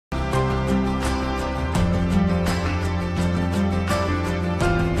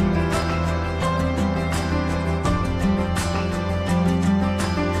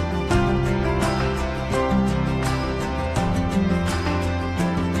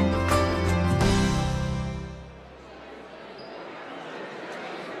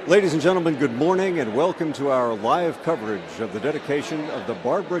Ladies and gentlemen, good morning and welcome to our live coverage of the dedication of the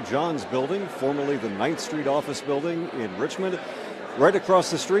Barbara Johns Building, formerly the 9th Street Office Building in Richmond. Right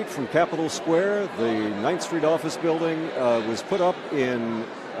across the street from Capitol Square, the 9th Street Office Building was put up in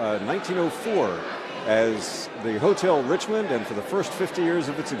 1904 as the Hotel Richmond, and for the first 50 years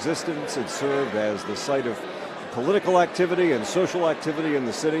of its existence, it served as the site of political activity and social activity in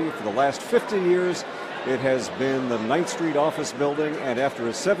the city. For the last 50 years, it has been the 9th Street Office Building, and after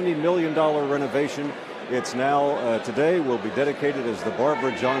a $70 million renovation, it's now, today, will be dedicated as the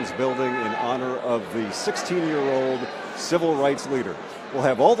Barbara Johns Building in honor of the 16-year-old civil rights leader. We'll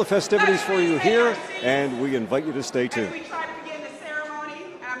have all the festivities for you here, and we invite you to stay tuned. As we try to begin the ceremony,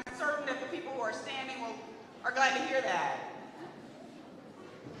 I'm certain that the people who are standing are glad to hear that.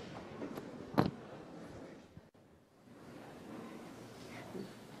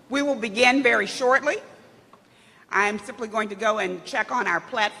 We will begin very shortly. I'm simply going to go and check on our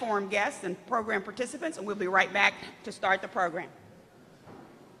platform guests and program participants, and we'll be right back to start the program.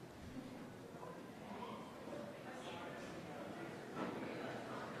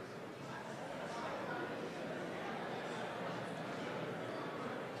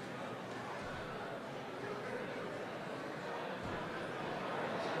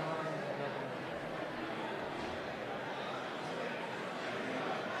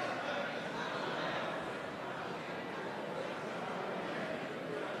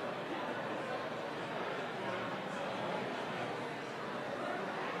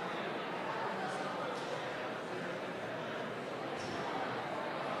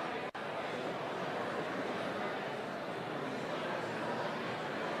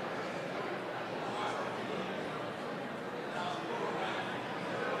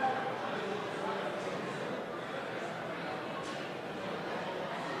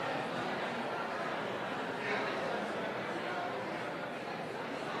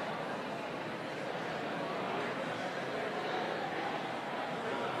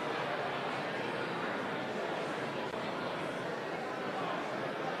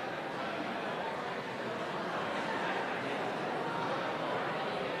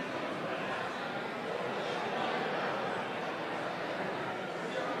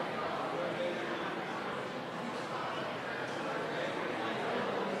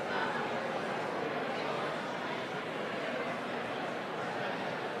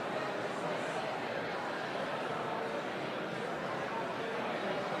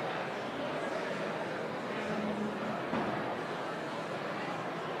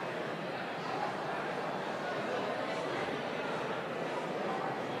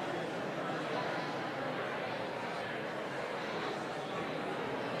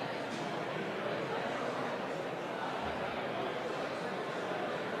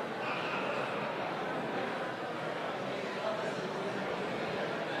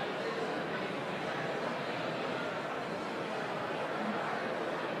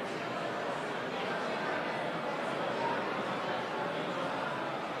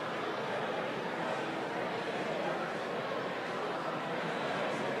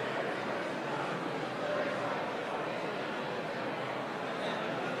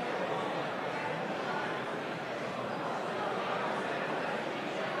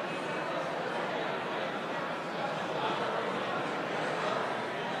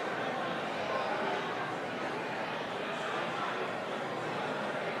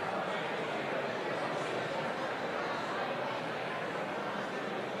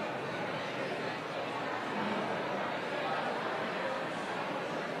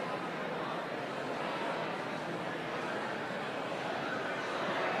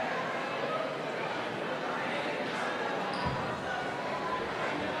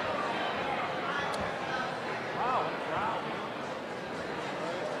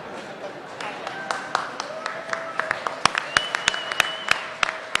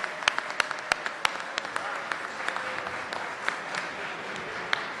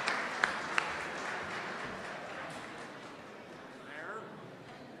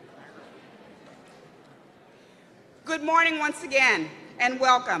 Good morning once again, and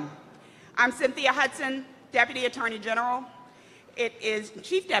welcome. I'm Cynthia Hudson, Deputy Attorney General. It is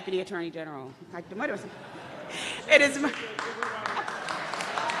Chief Deputy Attorney General. It is my...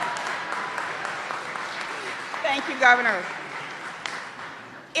 Thank you, Governor.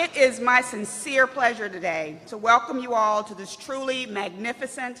 It is my sincere pleasure today to welcome you all to this truly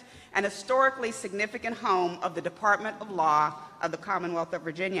magnificent and historically significant home of the Department of Law of the Commonwealth of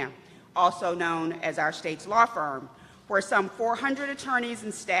Virginia, also known as our state's law firm, where some 400 attorneys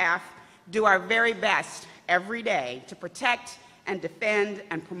and staff do our very best every day to protect and defend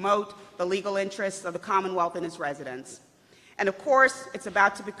and promote the legal interests of the Commonwealth and its residents. And of course, it's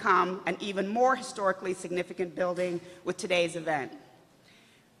about to become an even more historically significant building with today's event.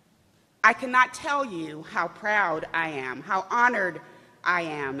 I cannot tell you how proud I am, how honored I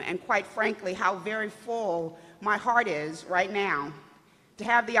am, and quite frankly, how very full my heart is right now to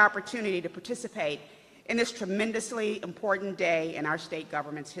have the opportunity to participate in this tremendously important day in our state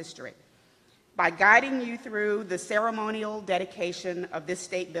government's history. By guiding you through the ceremonial dedication of this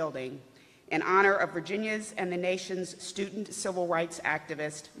state building in honor of Virginia's and the nation's student civil rights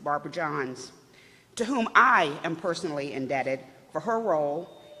activist, Barbara Johns, to whom I am personally indebted for her role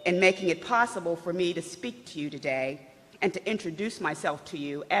in making it possible for me to speak to you today and to introduce myself to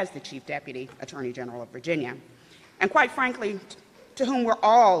you as the Chief Deputy Attorney General of Virginia. And quite frankly, to whom we're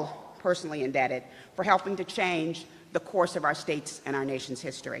all personally indebted for helping to change the course of our state's and our nation's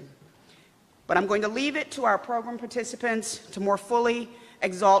history. But I'm going to leave it to our program participants to more fully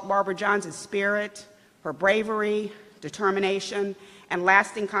exalt Barbara Johns' spirit, her bravery, determination, and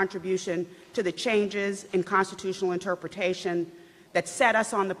lasting contribution to the changes in constitutional interpretation that set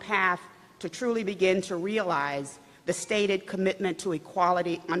us on the path to truly begin to realize the stated commitment to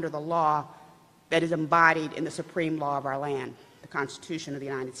equality under the law that is embodied in the supreme law of our land, the Constitution of the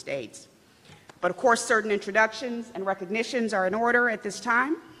United States. But of course, certain introductions and recognitions are in order at this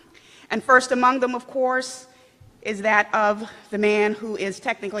time. And first among them, of course, is that of the man who is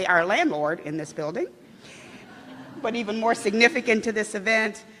technically our landlord in this building, but even more significant to this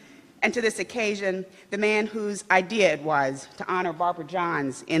event and to this occasion, the man whose idea it was to honor Barbara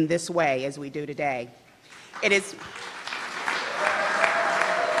Johns in this way as we do today. It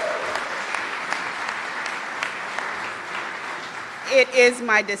is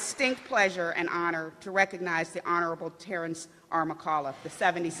my distinct pleasure and honor to recognize the Honorable Terrence R. McAuliffe, the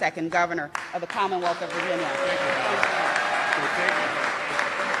 72nd Governor of the Commonwealth of Virginia.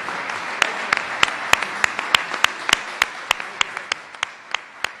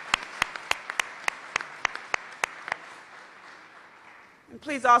 And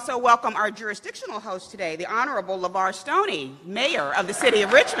please also welcome our jurisdictional host today, the Honorable LeVar Stoney, Mayor of the City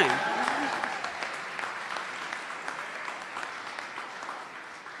of Richmond.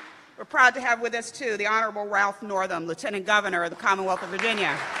 We're proud to have with us, too, the Honorable Ralph Northam, Lieutenant Governor of the Commonwealth of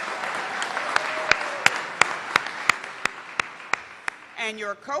Virginia. And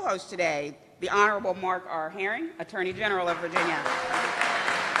your co-host today, the Honorable Mark R. Herring, Attorney General of Virginia.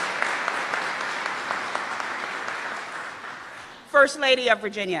 First Lady of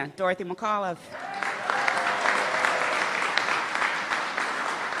Virginia, Dorothy McAuliffe.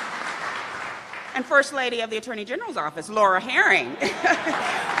 And First Lady of the Attorney General's Office, Laura Herring,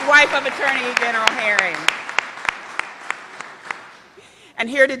 wife of Attorney General Herring. And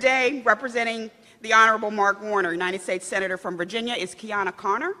here today, representing the Honorable Mark Warner, United States Senator from Virginia, is Kiana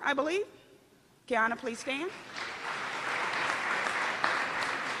Connor, I believe. Kiana, please stand.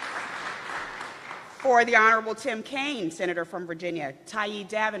 For the Honorable Tim Kaine, Senator from Virginia, Tyee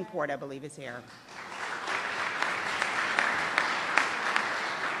Davenport, I believe, is here.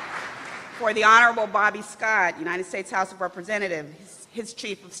 For the Honorable Bobby Scott, United States House of Representatives, his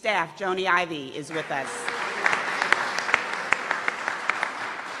Chief of Staff, Joni Ivey, is with us.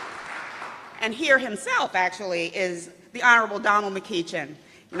 And here himself, actually, is the Honorable Donald McEachin,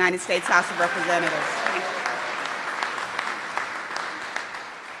 United States House of Representatives.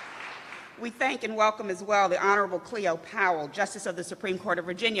 We thank and welcome as well the Honorable Cleo Powell, Justice of the Supreme Court of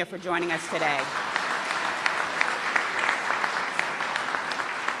Virginia, for joining us today.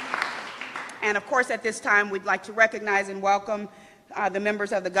 And of course, at this time, we'd like to recognize and welcome the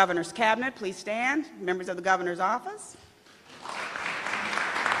members of the Governor's Cabinet. Please stand. Members of the Governor's Office.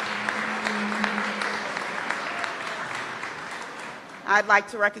 I'd like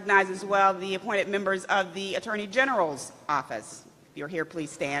to recognize as well the appointed members of the Attorney General's Office. If you're here, please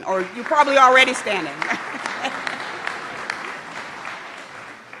stand. Or you're probably already standing.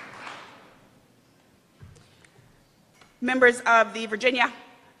 Members of the Virginia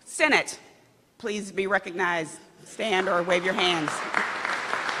Senate, please be recognized. Stand or wave your hands.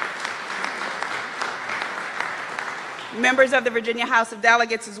 Members of the Virginia House of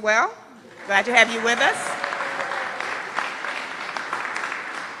Delegates as well. Glad to have you with us.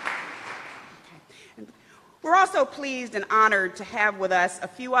 We're also pleased and honored to have with us a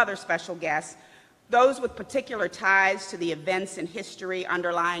few other special guests, those with particular ties to the events and history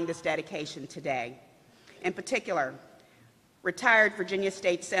underlying this dedication today. In particular, retired Virginia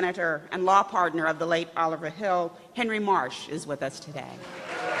State Senator and law partner of the late Oliver Hill, Henry Marsh, is with us today.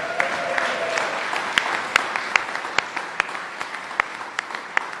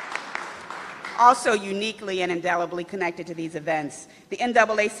 Also uniquely and indelibly connected to these events, the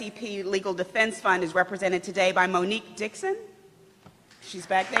NAACP Legal Defense Fund is represented today by Monique Dixon, She's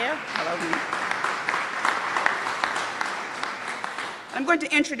back there. Hello. I'm going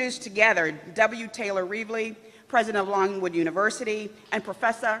to introduce together W. Taylor Reevely, President of Longwood University, and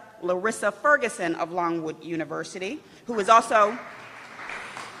Professor Larissa Ferguson of Longwood University, who is also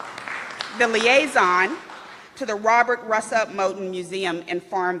the liaison to the Robert Russa Moton Museum in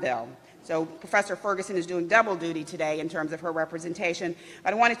Farmville. So Professor Ferguson is doing double duty today in terms of her representation.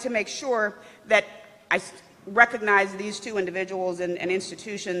 But I wanted to make sure that I recognize these two individuals and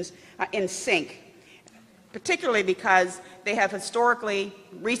institutions in sync, particularly because they have historically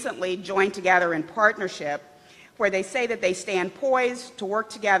recently joined together in partnership where they say that they stand poised to work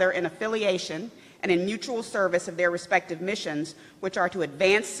together in affiliation and in mutual service of their respective missions, which are to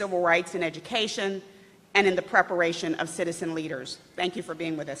advance civil rights in education and in the preparation of citizen leaders. Thank you for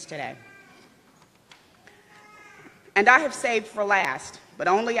being with us today. And I have saved for last, but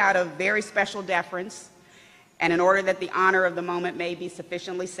only out of very special deference and in order that the honor of the moment may be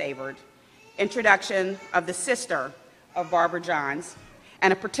sufficiently savored, introduction of the sister of Barbara Johns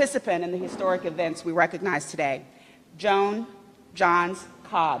and a participant in the historic events we recognize today. Joan Johns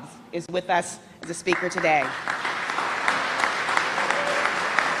Cobbs is with us as a speaker today.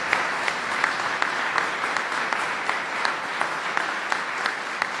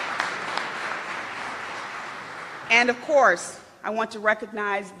 And of course, I want to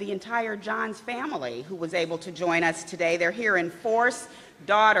recognize the entire Johns family who was able to join us today. They're here in force,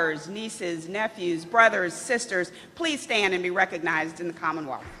 daughters, nieces, nephews, brothers, sisters. Please stand and be recognized in the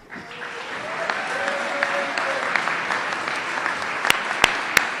Commonwealth.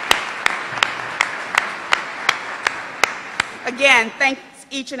 Again, thanks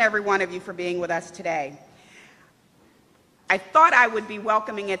each and every one of you for being with us today. I thought I would be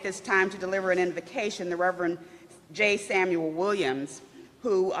welcoming at this time to deliver an invocation the Reverend J. Samuel Williams,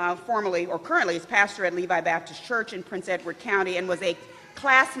 who formerly or currently is pastor at Levi Baptist Church in Prince Edward County and was a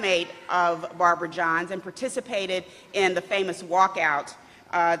classmate of Barbara Johns and participated in the famous walkout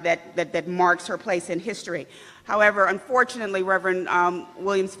that marks her place in history. However, unfortunately, Reverend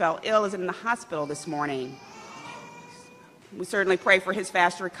Williams fell ill, is in the hospital this morning. We certainly pray for his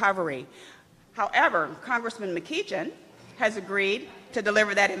fast recovery. However, Congressman McEachin has agreed to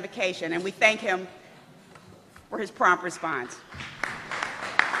deliver that invocation, and we thank him for his prompt response.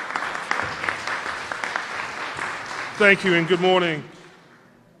 Thank you and good morning.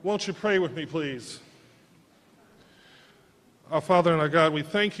 Won't you pray with me, please? Our Father and our God, we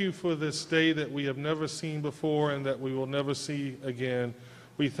thank you for this day that we have never seen before and that we will never see again.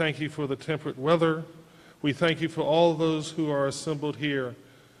 We thank you for the temperate weather. We thank you for all those who are assembled here.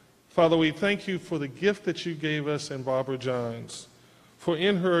 Father, we thank you for the gift that you gave us in Barbara Johns. For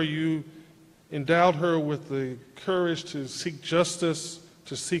in her you endowed her with the courage to seek justice,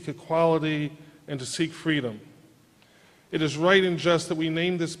 to seek equality, and to seek freedom. It is right and just that we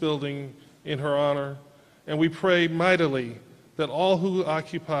name this building in her honor, and we pray mightily that all who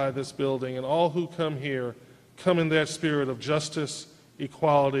occupy this building and all who come here come in that spirit of justice,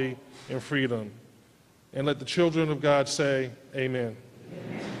 equality, and freedom. And let the children of God say, amen.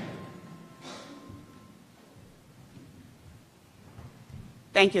 Amen.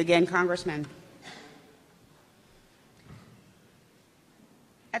 Thank you again, Congressman.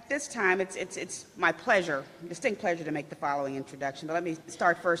 At this time, it's my pleasure, distinct pleasure, to make the following introduction. But let me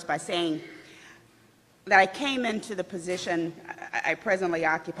start first by saying that I came into the position I presently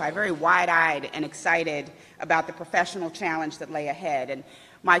occupy very wide-eyed and excited about the professional challenge that lay ahead. And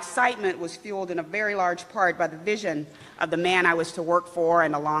my excitement was fueled in a very large part by the vision of the man I was to work for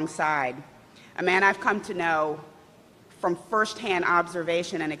and alongside, a man I've come to know from firsthand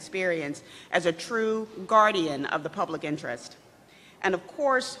observation and experience as a true guardian of the public interest. And of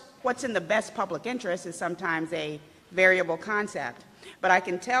course, what's in the best public interest is sometimes a variable concept. But I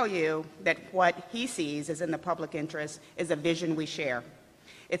can tell you that what he sees as in the public interest is a vision we share.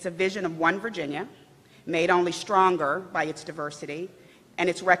 It's a vision of one Virginia, made only stronger by its diversity and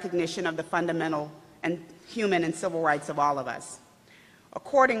its recognition of the fundamental and human and civil rights of all of us.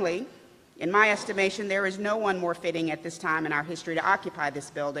 Accordingly, in my estimation, there is no one more fitting at this time in our history to occupy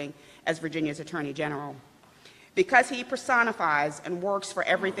this building as Virginia's Attorney General, because he personifies and works for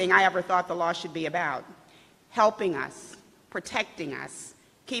everything I ever thought the law should be about: helping us, protecting us,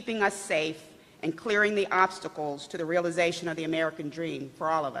 keeping us safe, and clearing the obstacles to the realization of the American dream for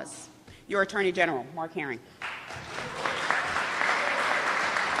all of us. Your Attorney General, Mark Herring.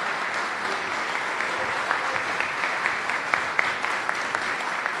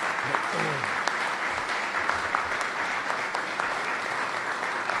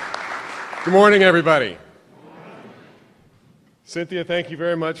 Good morning, everybody. Cynthia, thank you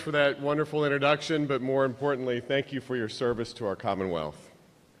very much for that wonderful introduction, but more importantly, thank you for your service to our Commonwealth.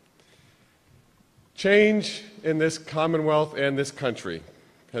 Change in this Commonwealth and this country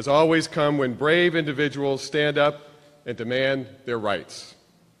has always come when brave individuals stand up and demand their rights.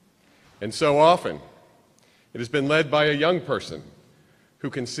 And so often, it has been led by a young person who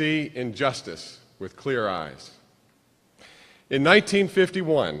can see injustice with clear eyes. In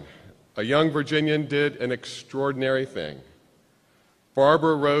 1951, a young Virginian did an extraordinary thing.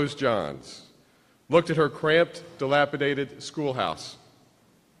 Barbara Rose Johns looked at her cramped, dilapidated schoolhouse.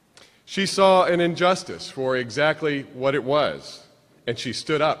 She saw an injustice for exactly what it was, and she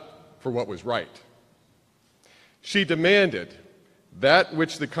stood up for what was right. She demanded that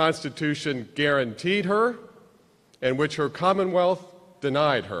which the Constitution guaranteed her and which her Commonwealth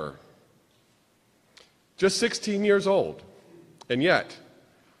denied her. Just 16 years old, and yet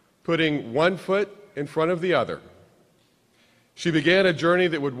putting one foot in front of the other, she began a journey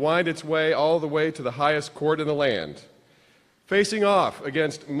that would wind its way all the way to the highest court in the land, facing off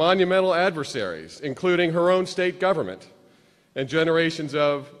against monumental adversaries, including her own state government and generations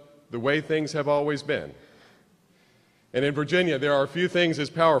of the way things have always been. And in Virginia, there are few things as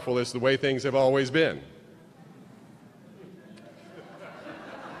powerful as the way things have always been.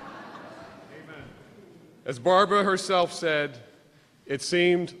 As Barbara herself said, it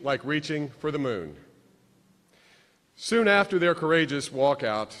seemed like reaching for the moon. Soon after their courageous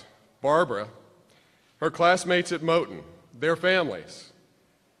walkout, Barbara, her classmates at Moton, their families,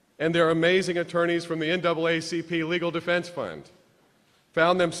 and their amazing attorneys from the NAACP Legal Defense Fund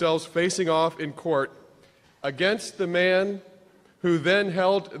found themselves facing off in court against the man who then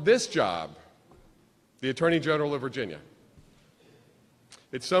held this job, the Attorney General of Virginia.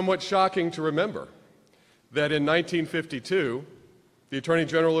 It's somewhat shocking to remember that in 1952, the Attorney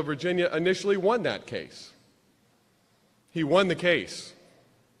General of Virginia initially won that case. He won the case,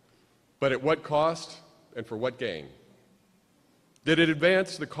 but at what cost and for what gain? Did it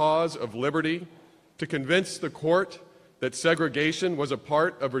advance the cause of liberty to convince the court that segregation was a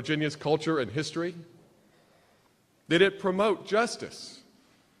part of Virginia's culture and history? Did it promote justice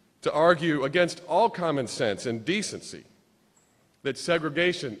to argue against all common sense and decency that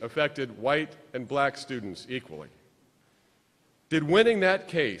segregation affected white and black students equally? Did winning that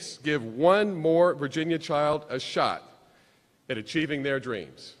case give one more Virginia child a shot at achieving their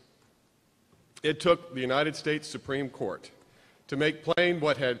dreams? It took the United States Supreme Court to make plain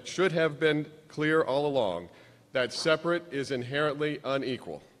what should have been clear all along, that separate is inherently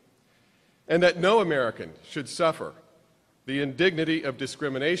unequal, and that no American should suffer the indignity of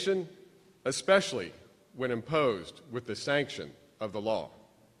discrimination, especially when imposed with the sanction of the law.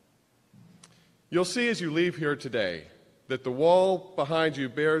 You'll see as you leave here today that the wall behind you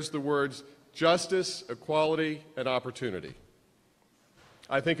bears the words justice, equality, and opportunity.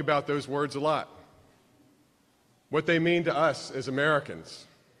 I think about those words a lot. What they mean to us as Americans,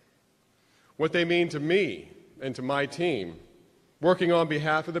 what they mean to me and to my team working on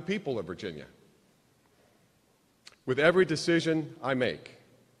behalf of the people of Virginia. With every decision I make,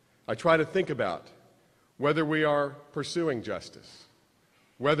 I try to think about whether we are pursuing justice,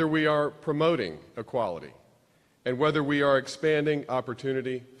 whether we are promoting equality, and whether we are expanding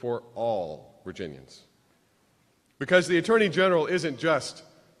opportunity for all Virginians. Because the Attorney General isn't just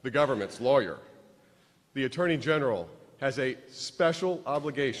the government's lawyer. The Attorney General has a special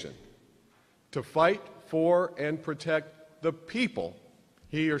obligation to fight for and protect the people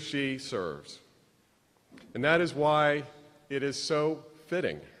he or she serves. And that is why it is so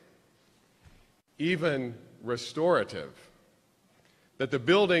fitting, even restorative, that the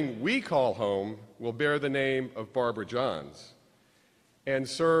building we call home will bear the name of Barbara Johns and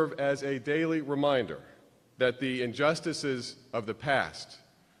serve as a daily reminder that the injustices of the past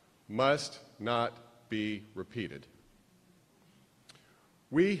must not be repeated.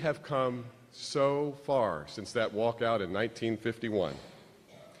 We have come so far since that walkout in 1951,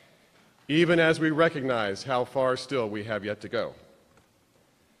 even as we recognize how far still we have yet to go.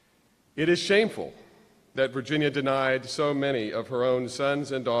 It is shameful that Virginia denied so many of her own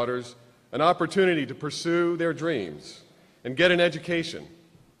sons and daughters an opportunity to pursue their dreams and get an education,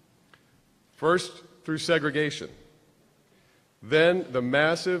 first through segregation, then the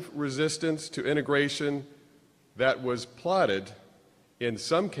massive resistance to integration that was plotted, in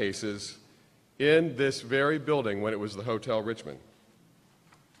some cases, in this very building when it was the Hotel Richmond.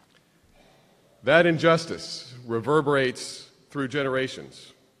 That injustice reverberates through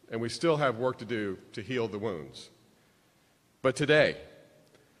generations, and we still have work to do to heal the wounds. But today,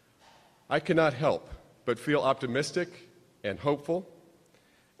 I cannot help but feel optimistic and hopeful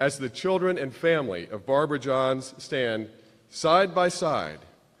as the children and family of Barbara Johns stand side by side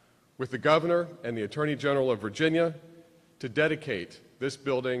with the Governor and the Attorney General of Virginia to dedicate this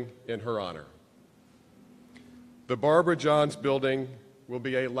building in her honor. The Barbara Johns Building will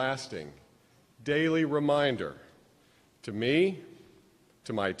be a lasting, daily reminder to me,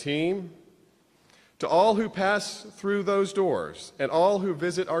 to my team, to all who pass through those doors and all who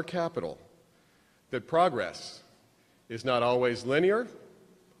visit our capital, that progress is not always linear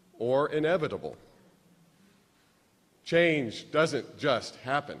or inevitable. Change doesn't just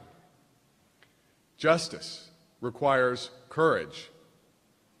happen. Justice requires courage.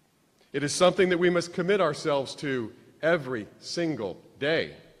 It is something that we must commit ourselves to every single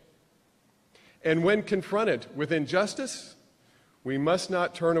day. And when confronted with injustice, we must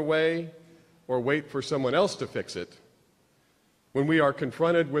not turn away or wait for someone else to fix it. When we are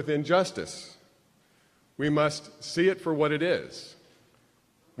confronted with injustice, we must see it for what it is.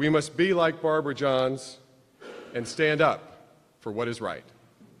 We must be like Barbara Johns and stand up for what is right.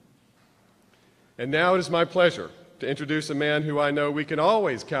 And now it is my pleasure to introduce a man who I know we can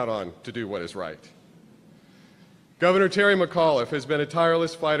always count on to do what is right. Governor Terry McAuliffe has been a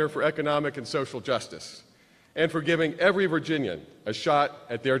tireless fighter for economic and social justice and for giving every Virginian a shot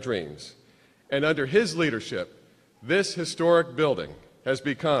at their dreams. And under his leadership, this historic building has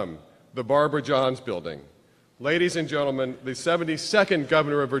become the Barbara Johns Building. Ladies and gentlemen, the 72nd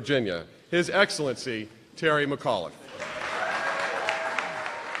Governor of Virginia, His Excellency Terry McAuliffe.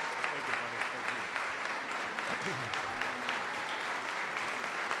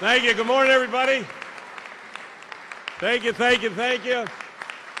 Thank you. Good morning, everybody. Thank you, thank you, thank you.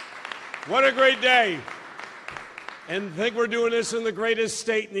 What a great day. And I think we're doing this in the greatest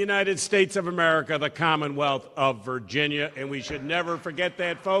state in the United States of America, the Commonwealth of Virginia, and we should never forget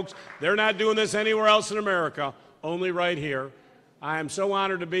that, folks. They're not doing this anywhere else in America, only right here. I am so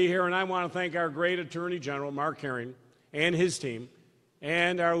honored to be here, and I want to thank our great Attorney General, Mark Herring, and his team,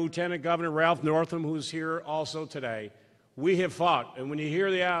 and our Lieutenant Governor, Ralph Northam, who's here also today. We have fought, and when you hear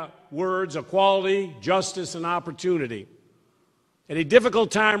the words equality, justice, and opportunity, at a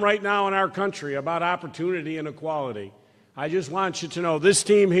difficult time right now in our country about opportunity and equality, I just want you to know this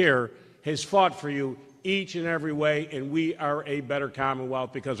team here has fought for you each and every way, and we are a better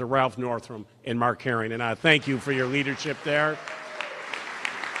Commonwealth because of Ralph Northam and Mark Herring, and I thank you for your leadership there.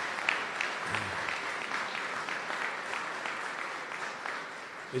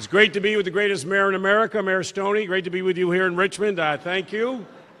 It's great to be with the greatest mayor in America, Mayor Stoney. Great to be with you here in Richmond. Thank you.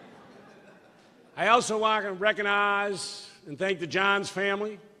 I also want to recognize and thank the Johns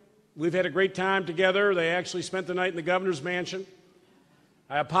family. We've had a great time together. They actually spent the night in the governor's mansion.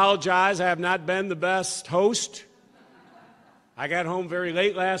 I apologize. I have not been the best host. I got home very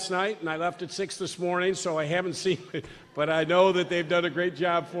late last night, and I left at 6 this morning, so I haven't seen it. But I know that they've done a great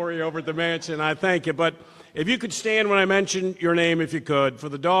job for you over at the mansion. I thank you. But if you could stand when I mention your name, if you could. For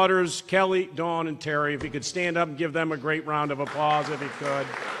the daughters, Kelly, Dawn, and Terry, if you could stand up and give them a great round of applause, if you could.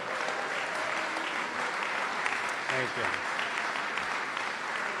 Thank you.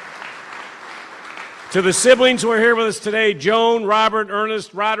 To the siblings who are here with us today, Joan, Robert,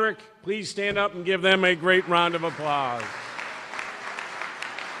 Ernest, Roderick, please stand up and give them a great round of applause.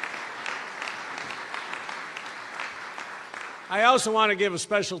 I also want to give a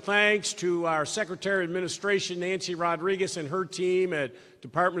special thanks to our Secretary of Administration, Nancy Rodriguez, and her team at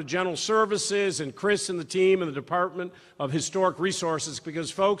Department of General Services, and Chris and the team in the Department of Historic Resources,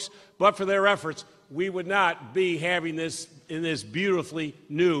 because, folks, but for their efforts, we would not be having this in this beautifully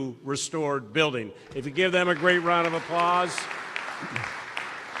new, restored building. If you give them a great round of applause.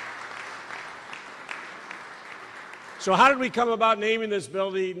 So how did we come about naming this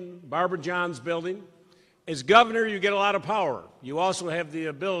building Barbara Johns Building? As governor, you get a lot of power. You also have the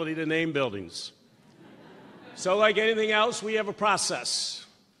ability to name buildings. So like anything else, we have a process.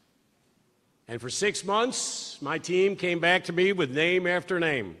 And for 6 months, my team came back to me with name after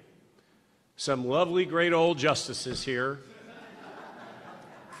name. Some lovely, great old justices here.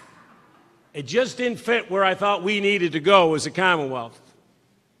 It just didn't fit where I thought we needed to go as a Commonwealth.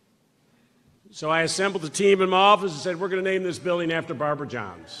 So I assembled the team in my office and said, we're going to name this building after Barbara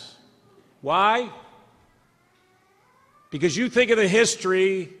Johns. Why? Because you think of the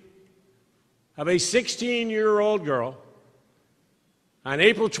history of a 16-year-old girl on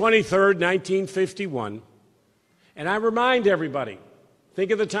April 23rd, 1951, and I remind everybody,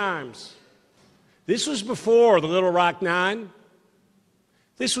 think of the times. This was before the Little Rock Nine.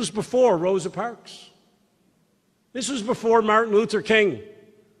 This was before Rosa Parks. This was before Martin Luther King.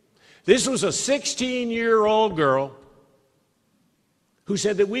 This was a 16-year-old girl who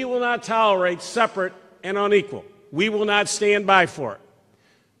said that we will not tolerate separate and unequal. We will not stand by for it.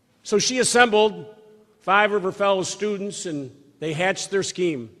 So she assembled 5 of her fellow students, and they hatched their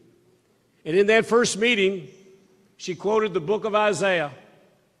scheme. And in that first meeting, she quoted the book of Isaiah.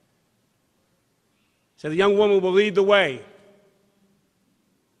 Said the young woman will lead the way.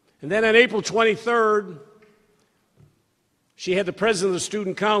 And then on April 23rd, she had the president of the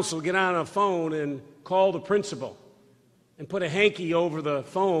student council get on a phone and call the principal and put a hanky over the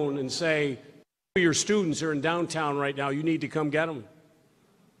phone and say, your students are in downtown right now. You need to come get them.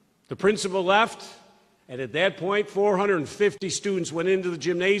 The principal left, and at that point, 450 students went into the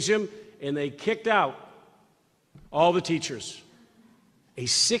gymnasium, and they kicked out all the teachers. A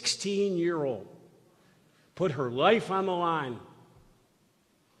 16-year-old put her life on the line.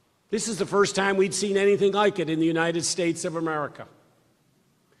 This is the first time we'd seen anything like it in the United States of America.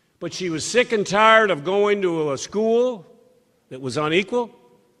 But she was sick and tired of going to a school that was unequal,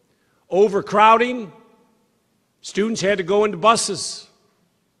 overcrowding. Students had to go into buses.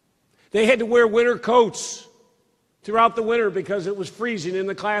 They had to wear winter coats throughout the winter because it was freezing in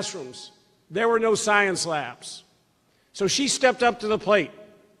the classrooms. There were no science labs. So she stepped up to the plate.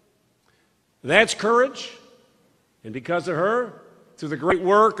 That's courage. And because of her, through the great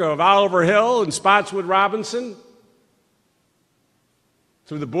work of Oliver Hill and Spotswood Robinson,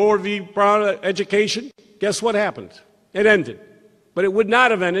 through the Board of Brown Education, guess what happened? It ended. But it would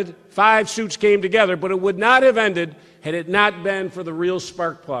not have ended. 5 suits came together, but it would not have ended had it not been for the real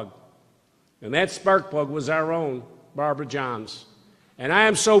spark plug. And that spark plug was our own Barbara Johns. And I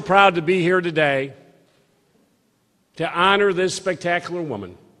am so proud to be here today to honor this spectacular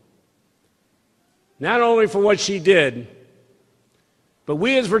woman. Not only for what she did, but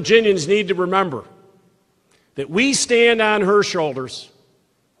we as Virginians need to remember that we stand on her shoulders.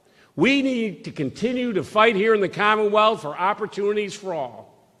 We need to continue to fight here in the Commonwealth for opportunities for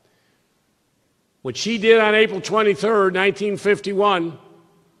all. What she did on April 23rd, 1951,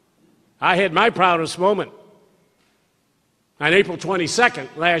 I had my proudest moment on April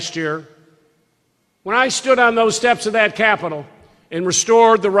 22nd last year when I stood on those steps of that Capitol and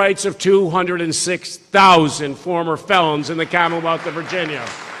restored the rights of 206,000 former felons in the Commonwealth of Virginia.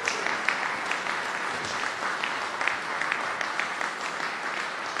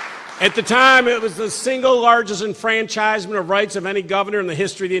 At the time, it was the single largest enfranchisement of rights of any governor in the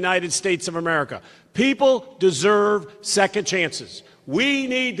history of the United States of America. People deserve second chances. We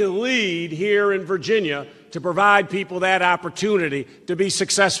need to lead here in Virginia to provide people that opportunity to be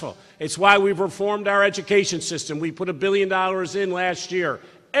successful. It's why we've reformed our education system. We put $1 billion in last year.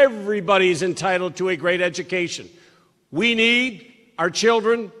 Everybody's entitled to a great education. We need our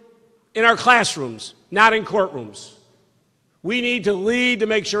children in our classrooms, not in courtrooms. We need to lead to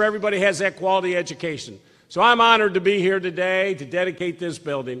make sure everybody has that quality education. So I'm honored to be here today to dedicate this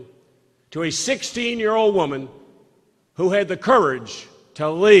building to a 16-year-old woman who had the courage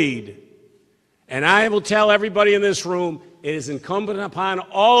to lead. And I will tell everybody in this room, it is incumbent upon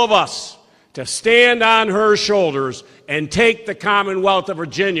all of us to stand on her shoulders and take the Commonwealth of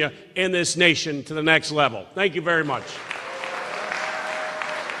Virginia and this nation to the next level. Thank you very much.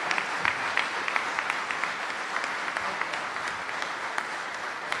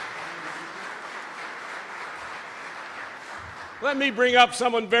 Let me bring up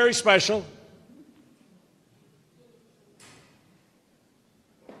someone very special.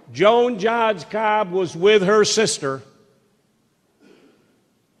 Joan Johns Cobbs was with her sister.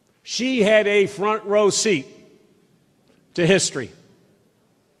 She had a front row seat to history.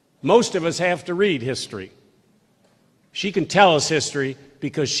 Most of us have to read history. She can tell us history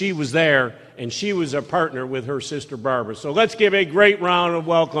because she was there and she was a partner with her sister Barbara. So let's give a great round of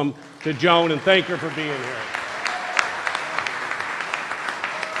welcome to Joan and thank her for being here.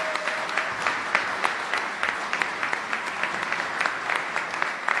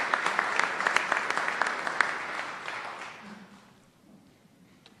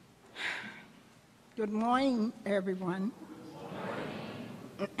 Good morning, everyone.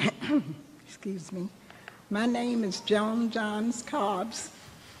 Excuse me. My name is Joan Johns Cobbs,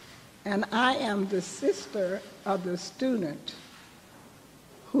 and I am the sister of the student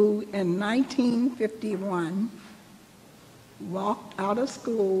who, in 1951, walked out of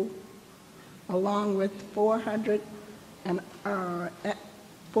school along with 400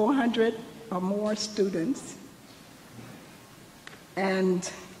 or more students, and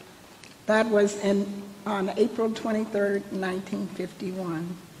that was on April 23rd,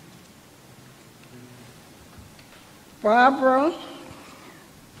 1951. Barbara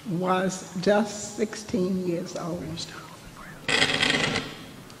was just 16 years old.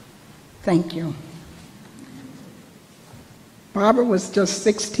 Thank you. Barbara was just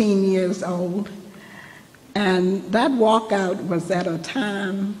 16 years old, and that walkout was at a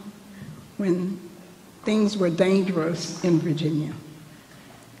time when things were dangerous in Virginia.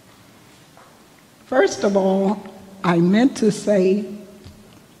 First of all, I meant to say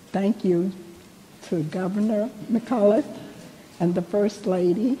thank you to Governor McAuliffe and the First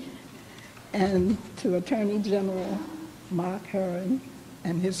Lady, and to Attorney General Mark Herron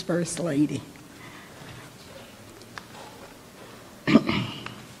and his First Lady.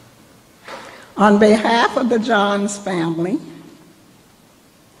 On behalf of the Johns family,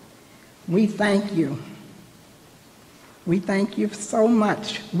 we thank you. We thank you so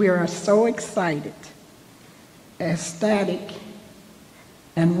much. We are so excited, ecstatic,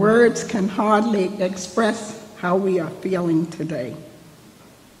 and words can hardly express how we are feeling today.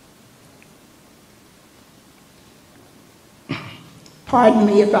 Pardon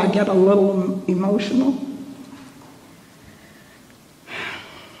me if I get a little emotional.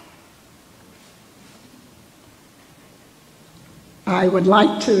 I would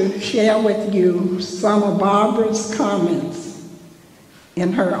like to share with you some of Barbara's comments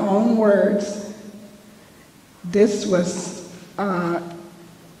in her own words. This was a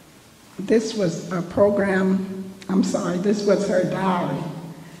program, this was her diary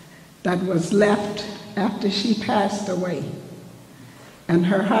that was left after she passed away. And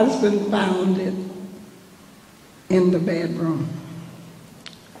her husband found it in the bedroom.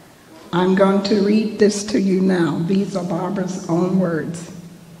 I'm going to read this to you now. These are Barbara's own words.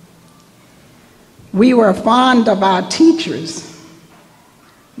 We were fond of our teachers.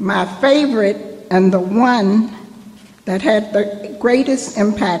 My favorite and the one that had the greatest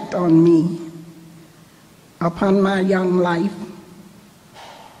impact on me upon my young life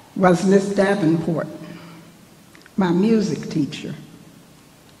was Miss Davenport, my music teacher,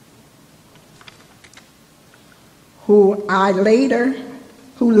 who later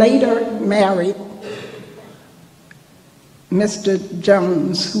married Mr.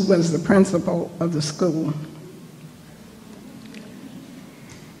 Jones, who was the principal of the school.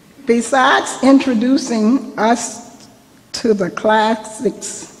 Besides introducing us to the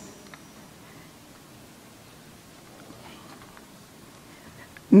classics,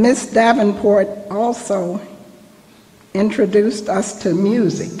 Miss Davenport also introduced us to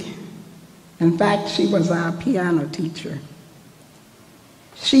music. In fact, she was our piano teacher.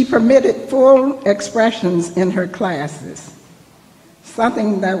 She permitted full expressions in her classes,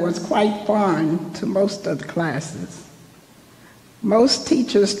 something that was quite foreign to most of the classes. Most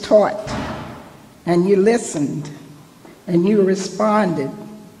teachers taught, and you listened, and you responded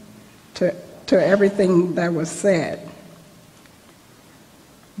to everything that was said.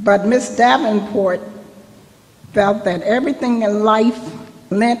 But Miss Davenport felt that everything in life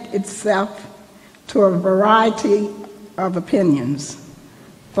lent itself to a variety of opinions,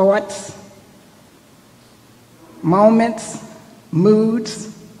 thoughts, moments, moods,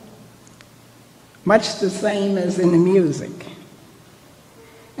 much the same as in the music.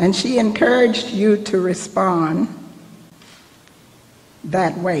 And she encouraged you to respond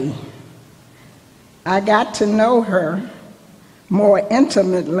that way. I got to know her more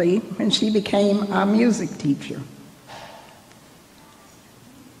intimately when she became our music teacher.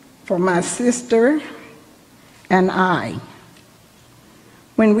 For my sister and I,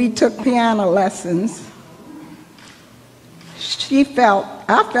 when we took piano lessons, I felt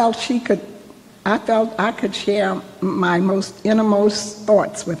I could share my most innermost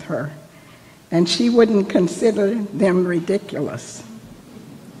thoughts with her, and she wouldn't consider them ridiculous.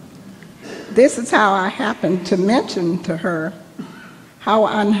 This is how I happened to mention to her how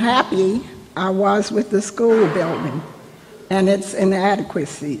unhappy I was with the school building and its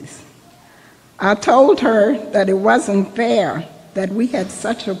inadequacies. I told her that it wasn't fair that we had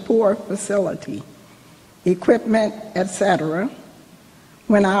such a poor facility, equipment, etc.,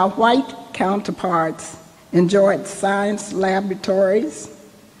 when our white counterparts enjoyed science laboratories,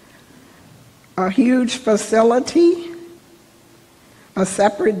 a huge facility, a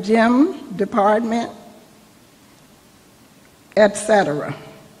separate gym department, etc.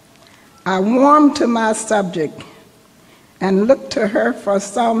 I warmed to my subject and looked to her for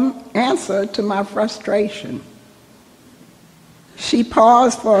some answer to my frustration. She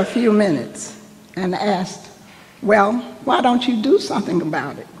paused for a few minutes and asked, "Well, why don't you do something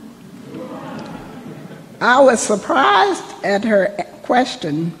about it?" I was surprised at her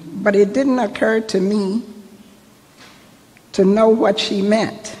question, but it didn't occur to me to know what she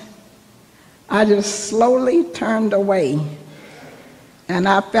meant. I just slowly turned away, and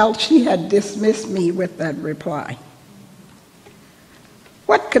I felt she had dismissed me with that reply.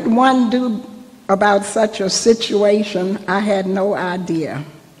 What could one do about such a situation? I had no idea.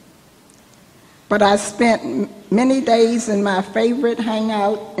 But I spent many days in my favorite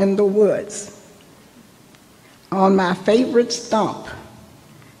hangout in the woods, on my favorite stump,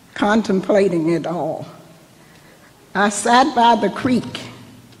 contemplating it all. I sat by the creek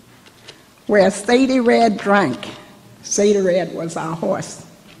where Sadie Red drank. Sadie Red was our horse.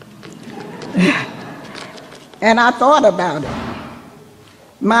 And I thought about it.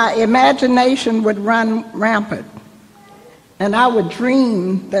 My imagination would run rampant, and I would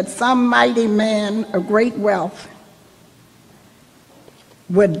dream that some mighty man of great wealth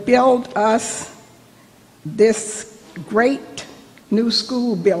would build us this great new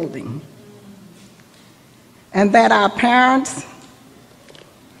school building, and that our parents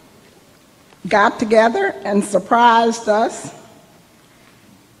got together and surprised us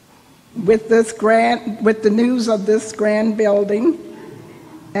with the news of this grand building,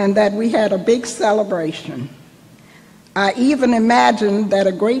 and that we had a big celebration. I even imagined that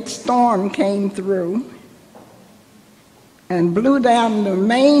a great storm came through and blew down the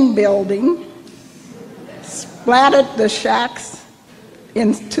main building, splattered the shacks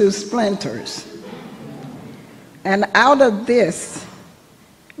into splinters. And out of this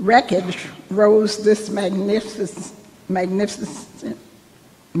wreckage rose this magnificent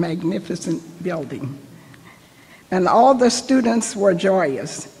building. And all the students were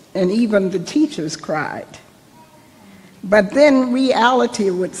joyous, and even the teachers cried. But then reality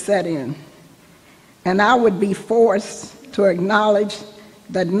would set in, and I would be forced to acknowledge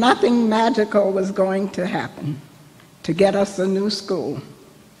that nothing magical was going to happen to get us a new school.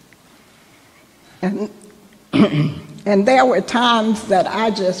 And, and there were times that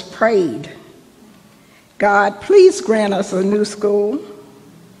I just prayed, God, please grant us a new school.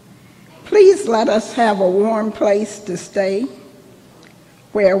 Please let us have a warm place to stay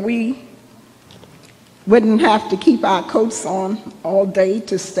where we wouldn't have to keep our coats on all day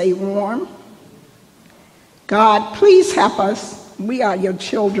to stay warm. God, please help us. We are your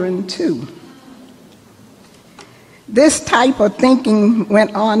children too. This type of thinking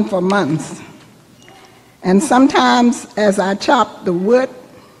went on for months. And sometimes as I chopped the wood,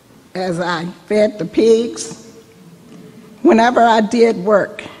 as I fed the pigs, whenever I did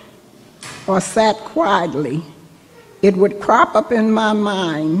work or sat quietly, it would crop up in my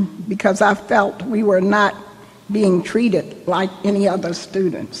mind because I felt we were not being treated like any other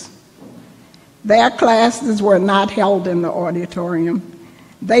students. Their classes were not held in the auditorium.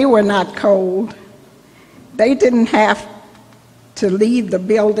 They were not cold. They didn't have to leave the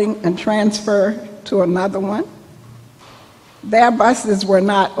building and transfer to another one. Their buses were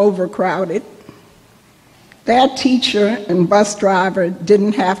not overcrowded. Their teacher and bus driver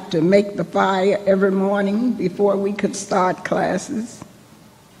didn't have to make the fire every morning before we could start classes.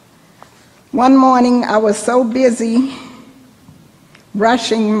 One morning I was so busy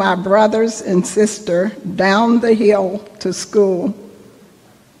rushing my brothers and sister down the hill to school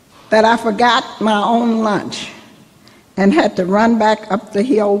that I forgot my own lunch and had to run back up the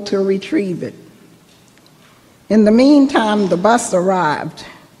hill to retrieve it. In the meantime, the bus arrived,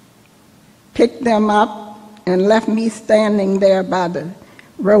 picked them up, and left me standing there by the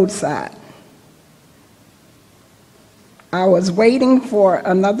roadside. I was waiting for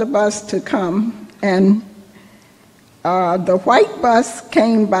another bus to come, and the white bus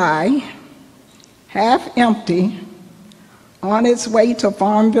came by, half empty, on its way to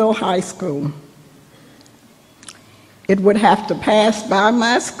Farmville High School. It would have to pass by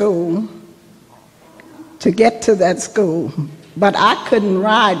my school to get to that school, but I couldn't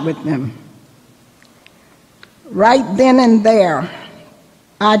ride with them. Right then and there,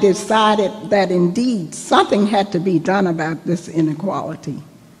 I decided that indeed something had to be done about this inequality.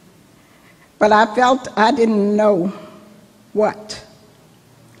 But I felt I didn't know what.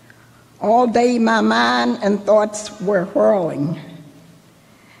 All day my mind and thoughts were whirling.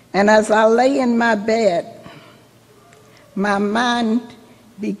 And as I lay in my bed, my mind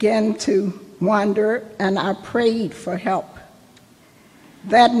began to wander, and I prayed for help.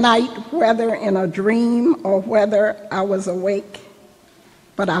 That night, whether in a dream or whether I was awake,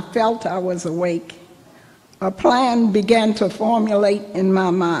 but I felt I was awake, a plan began to formulate in my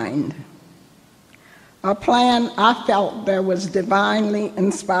mind. A plan I felt that was divinely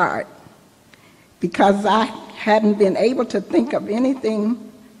inspired, because I hadn't been able to think of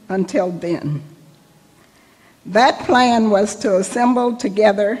anything until then. That plan was to assemble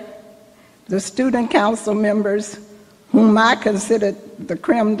together the student council members whom I considered the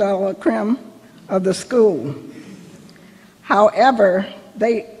creme de la creme of the school. However,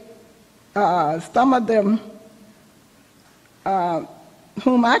 some of them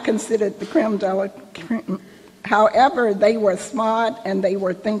whom I considered the creme de la creme, however, they were smart and they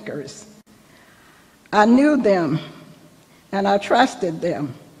were thinkers. I knew them and I trusted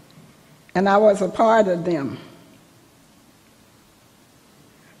them and I was a part of them.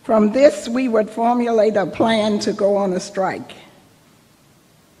 From this, we would formulate a plan to go on a strike.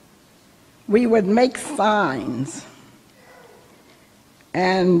 We would make signs,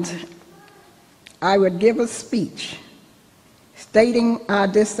 and I would give a speech stating our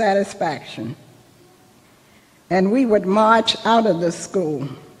dissatisfaction, and we would march out of the school.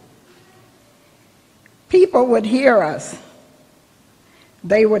 People would hear us,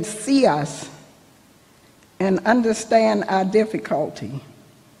 they would see us, and understand our difficulty.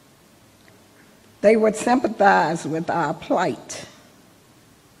 They would sympathize with our plight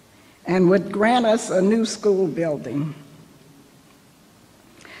and would grant us a new school building.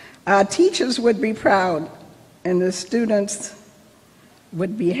 Our teachers would be proud, and the students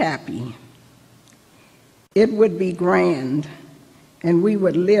would be happy. It would be grand, and we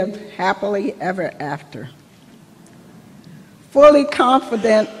would live happily ever after. Fully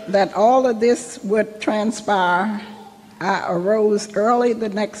confident that all of this would transpire, I arose early the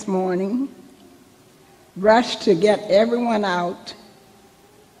next morning, rushed to get everyone out,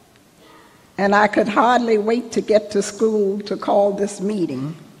 and I could hardly wait to get to school to call this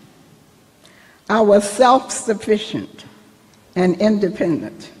meeting. I was self-sufficient and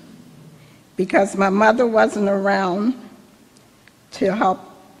independent because my mother wasn't around to help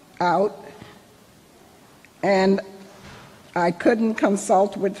out, and I couldn't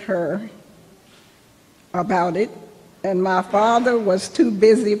consult with her about it, and my father was too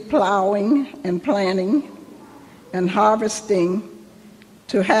busy plowing and planting and harvesting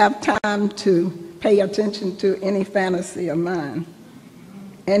to have time to pay attention to any fantasy of mine.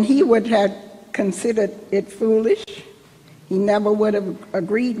 And he would have considered it foolish. He never would have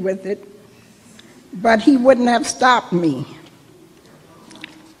agreed with it, but he wouldn't have stopped me.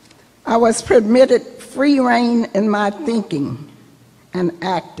 I was permitted free rein in my thinking and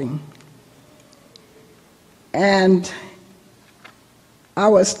acting. And I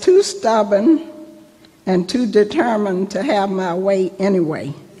was too stubborn and too determined to have my way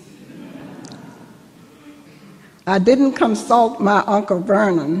anyway. I didn't consult my Uncle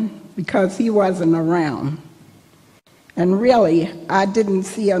Vernon because he wasn't around. And really, I didn't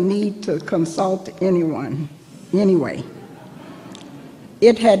see a need to consult anyone anyway.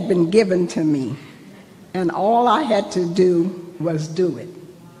 It had been given to me, and all I had to do was do it.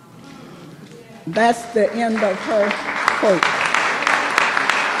 That's the end of her quote.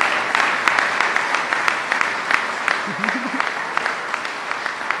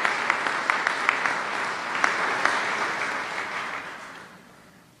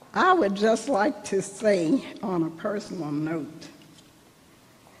 I would just like to say on a personal note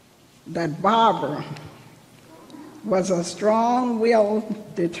that Barbara was a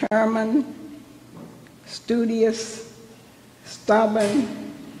strong-willed, determined, studious, stubborn,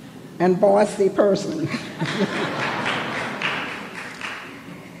 and bossy person.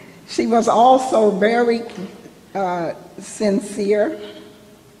 She was also very sincere,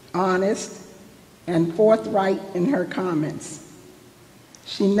 honest, and forthright in her comments.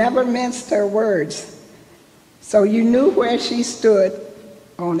 She never minced her words, so you knew where she stood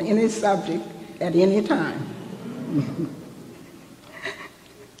on any subject at any time.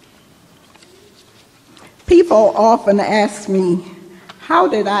 People often ask me, how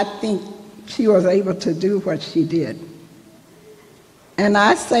did I think she was able to do what she did? And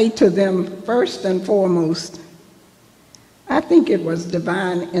I say to them, first and foremost, I think it was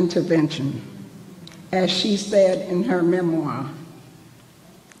divine intervention, as she said in her memoir.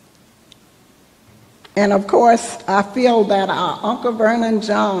 And of course, I feel that our Uncle Vernon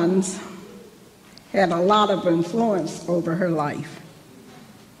Johns had a lot of influence over her life,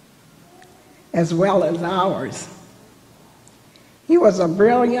 as well as ours. He was a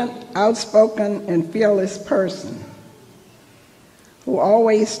brilliant, outspoken, and fearless person who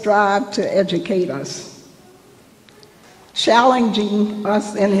always strived to educate us, challenging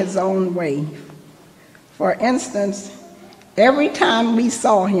us in his own way. For instance, every time we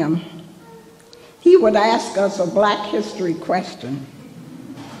saw him, he would ask us a Black history question.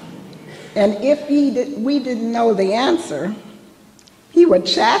 And if we didn't know the answer, he would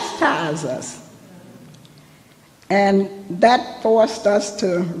chastise us. And that forced us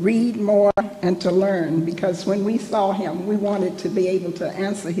to read more and to learn, because when we saw him, we wanted to be able to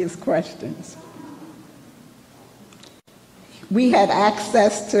answer his questions. We had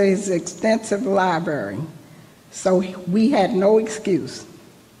access to his extensive library, so we had no excuse.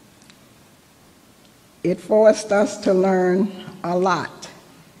 It forced us to learn a lot,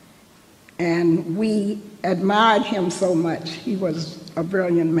 and we admired him so much. He was a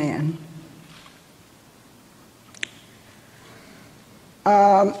brilliant man.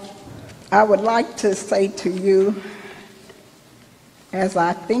 I would like to say to you As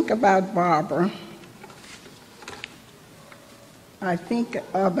I think about Barbara, I think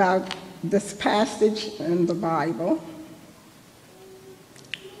about this passage in the Bible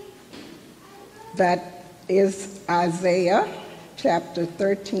that is Isaiah chapter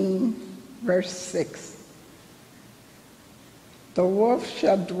 13, verse 6. The wolf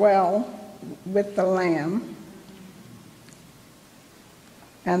shall dwell with the lamb,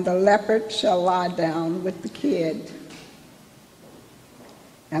 and the leopard shall lie down with the kid,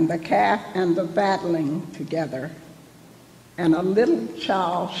 and the calf and the fatling together, and a little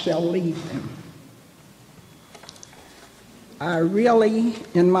child shall lead them. I really,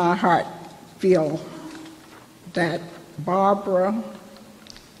 in my heart, feel that Barbara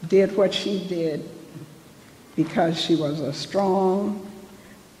did what she did because she was a strong,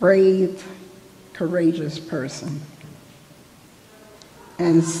 brave, courageous person.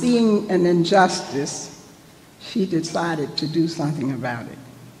 And seeing an injustice, she decided to do something about it.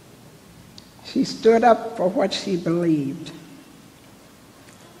 She stood up for what she believed,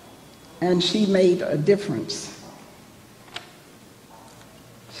 and she made a difference.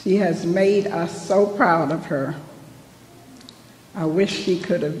 She has made us so proud of her. I wish she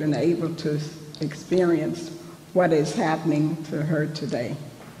could have been able to experience what is happening to her today.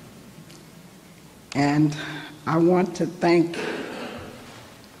 And I want to thank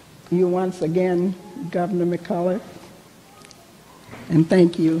you once again, Governor McAuliffe, and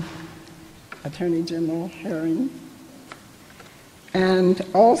thank you, Attorney General Herring. And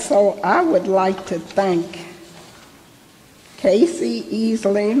also, I would like to thank Casey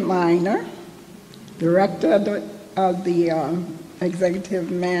Easley Minor, Director of the Executive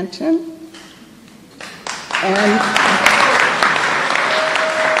Mansion,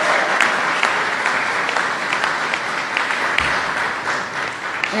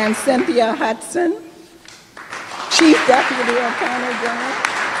 and Cynthia Hudson, Chief Deputy Attorney General,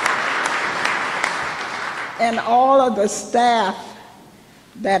 and all of the staff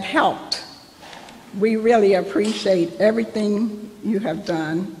that helped. We really appreciate everything you have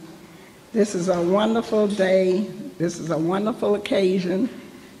done. This is a wonderful day. This is a wonderful occasion.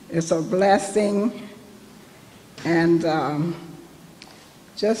 It's a blessing. And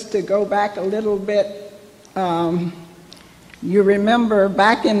just to go back a little bit, you remember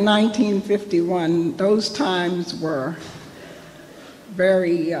back in 1951, those times were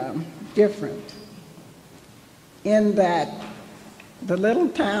very different in that the little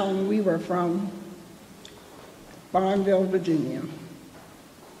town we were from, Farmville, Virginia,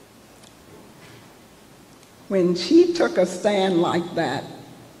 when she took a stand like that,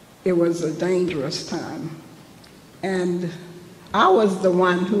 it was a dangerous time. And I was the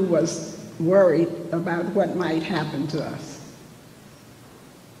one who was worried about what might happen to us.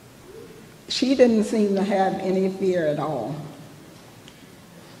 She didn't seem to have any fear at all.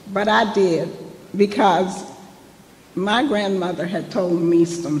 But I did, because my grandmother had told me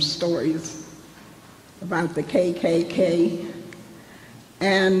some stories about the KKK,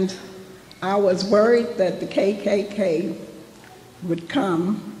 and I was worried that the KKK would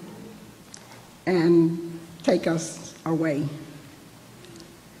come and take us away.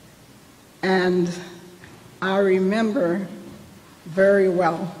 And I remember very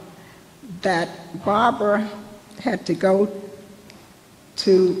well that Barbara had to go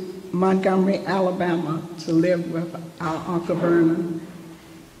to Montgomery, Alabama to live with our Uncle Vernon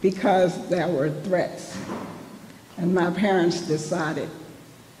because there were threats. And my parents decided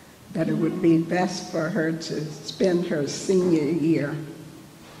that it would be best for her to spend her senior year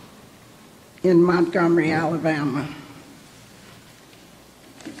in Montgomery, Alabama,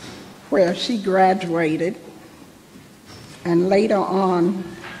 where she graduated and later on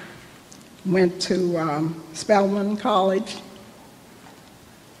went to Spelman College.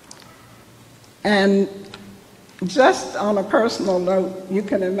 And just on a personal note, you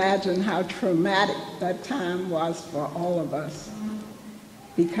can imagine how traumatic that time was for all of us,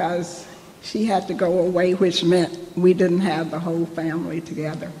 because she had to go away, which meant we didn't have the whole family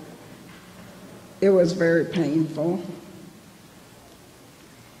together. It was very painful.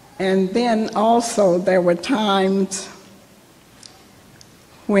 And then also there were times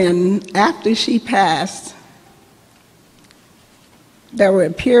when, after she passed, there were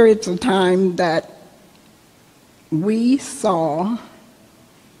periods of time that we saw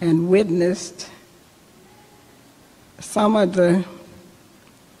and witnessed some of the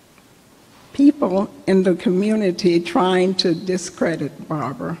people in the community trying to discredit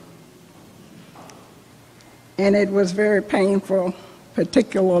Barbara. And it was very painful,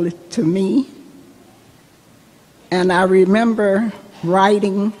 particularly to me. And I remember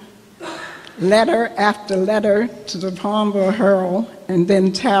writing letter after letter to the Farmville Herald and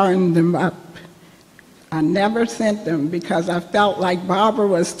then tearing them up. I never sent them because I felt like Barbara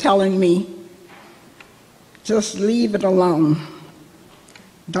was telling me, just leave it alone.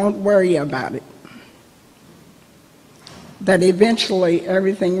 Don't worry about it. That eventually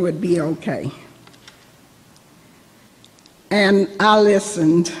everything would be okay. And I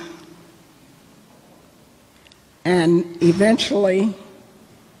listened. And eventually,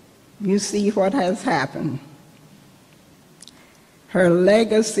 you see what has happened. Her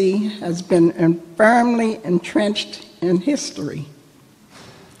legacy has been firmly entrenched in history,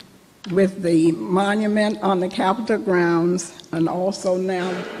 with the monument on the Capitol grounds and also now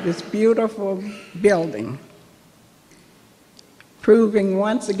this beautiful building, proving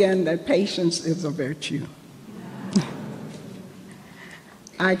once again that patience is a virtue.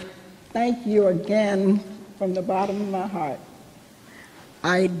 I thank you again from the bottom of my heart.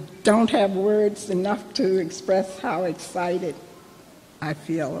 I don't have words enough to express how excited I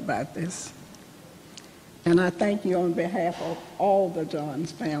feel about this. And I thank you on behalf of all the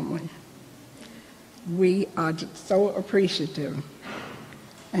Johns family. We are so appreciative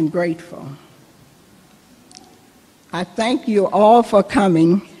and grateful. I thank you all for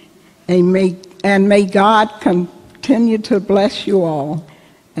coming, and may God continue to bless you all,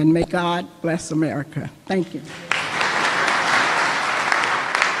 and may God bless America. Thank you.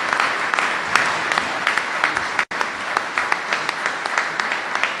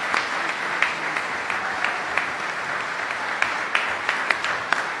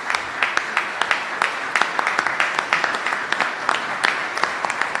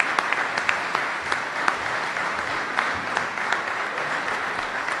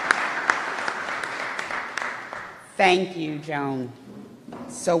 Thank you, Joan.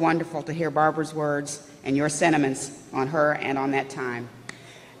 So wonderful to hear Barbara's words and your sentiments on her and on that time.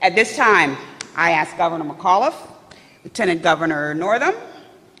 At this time, I ask Governor McAuliffe, Lieutenant Governor Northam,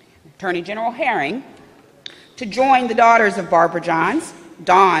 Attorney General Herring, to join the daughters of Barbara Johns,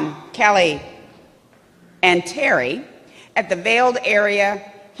 Dawn, Kelly, and Terry, at the veiled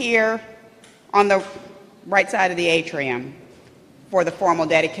area here on the right side of the atrium for the formal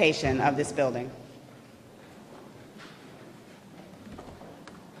dedication of this building.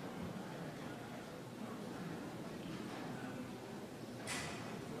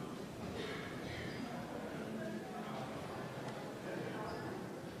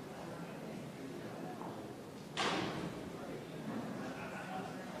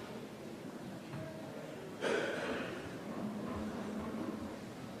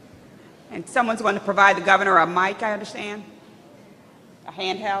 And someone's going to provide the governor a mic, I understand? A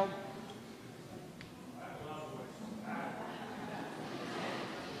handheld?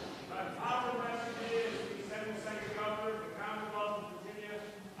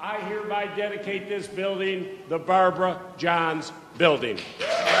 I hereby dedicate this building, the Barbara Johns Building.